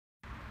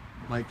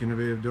Like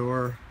innovative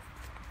door,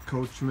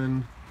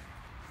 Coachman,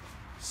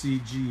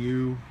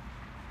 CGU,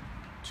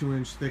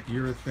 2-inch thick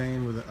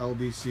urethane with an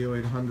LDCO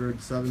 800,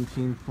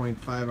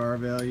 17.5 R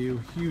value,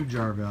 huge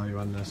R value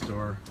on this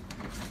door.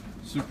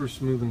 Super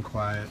smooth and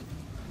quiet,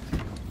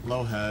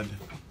 low head.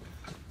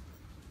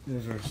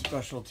 There's our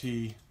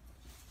specialty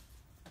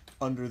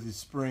under the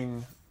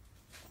spring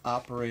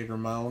operator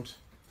mount,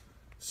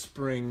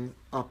 spring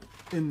up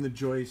in the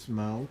joist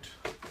mount,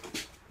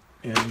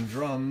 and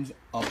drums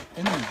up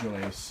in the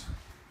joist.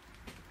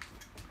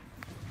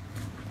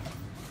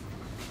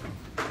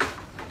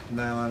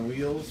 Nylon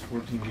wheels,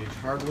 14 gauge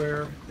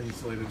hardware,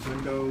 insulated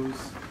windows,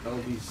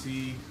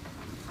 LVC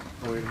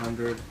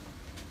 0800.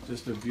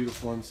 Just a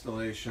beautiful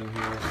installation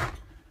here.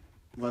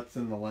 Lets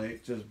in the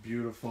light, just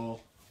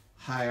beautiful.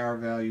 High R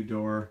value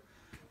door.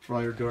 For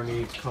all your door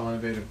needs, call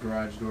Innovative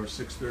Garage Door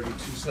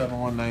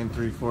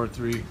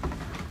 630-271-9343.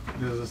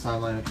 Visit us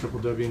online at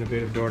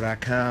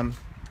www.innovativedoor.com.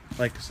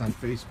 Like us on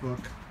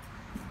Facebook.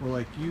 We'll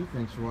like you.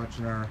 Thanks for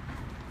watching our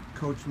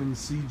Coachman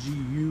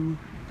CGU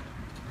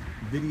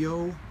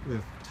video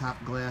with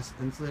top glass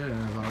insulated.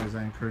 And as always,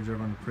 I encourage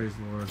everyone to praise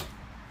the Lord.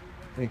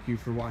 Thank you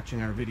for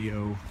watching our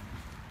video.